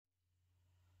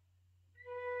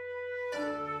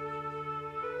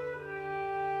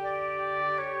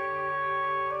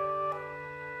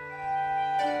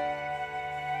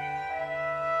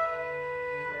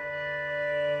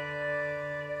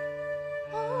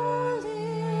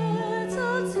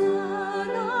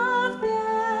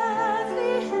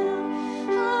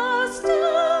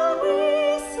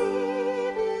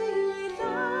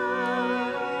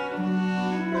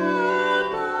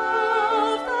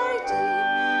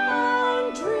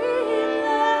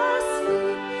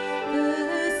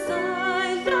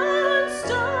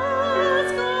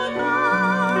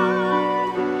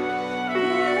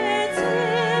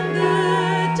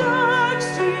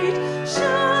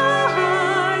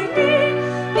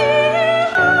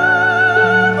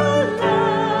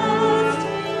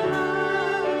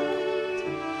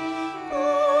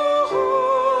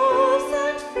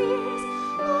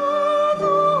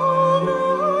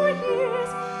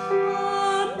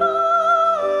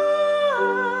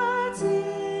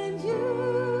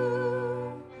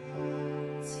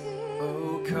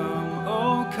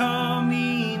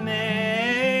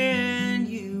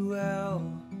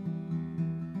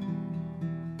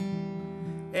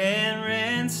and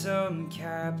ransom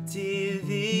captive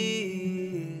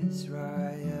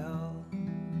Israel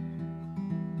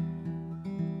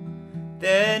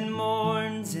that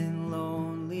mourns in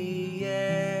lonely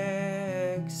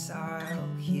exile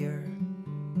here,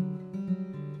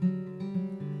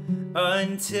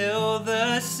 until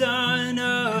the Son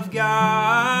of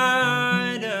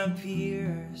God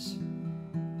appears.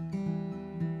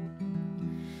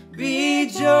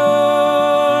 Rejoice,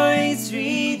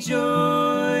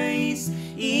 rejoice,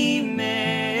 Emmanuel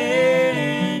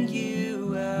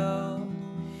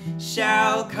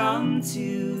shall come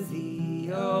to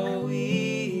thee, O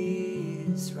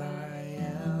Israel.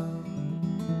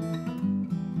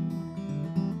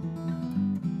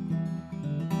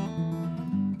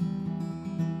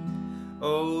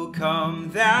 O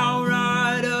come, thou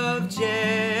rod of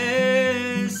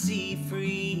Jesse,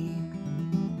 free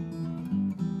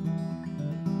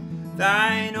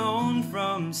thine own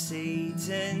from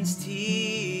Satan's tyranny,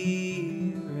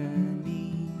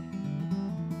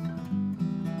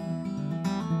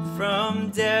 from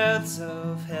depths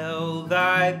of hell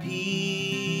thy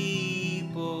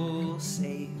people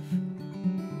save,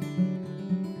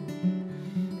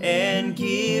 and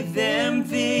give them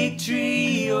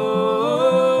victory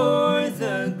o'er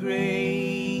the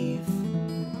grave.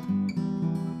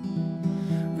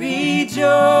 Rejoice,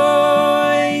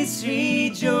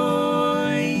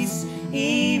 rejoice,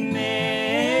 Emmanuel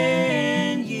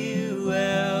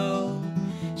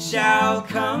shall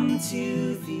come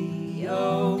to thee,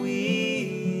 O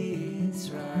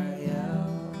Israel.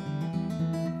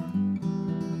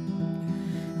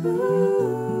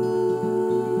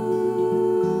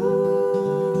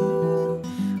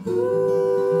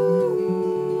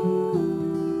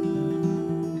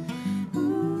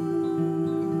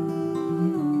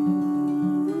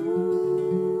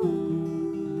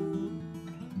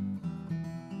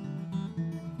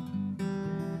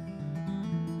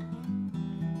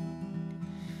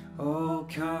 O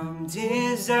come,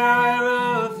 desire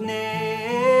of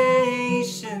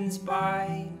nations,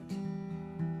 bind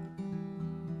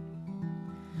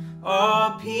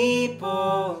all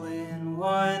people in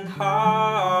one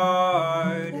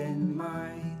heart and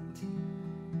mind.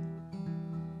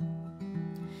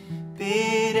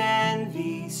 Bid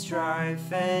envy,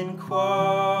 strife, and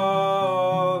quarrel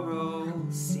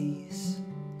cease.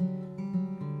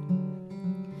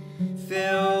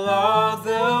 Fill all the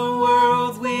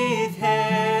world with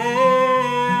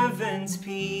heaven's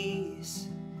peace.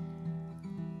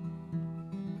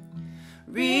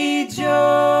 Rejoice,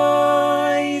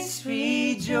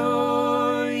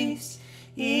 rejoice,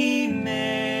 Emmanuel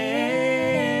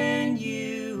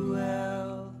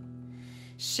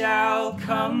shall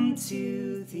come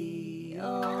to thee,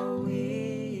 O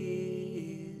Israel.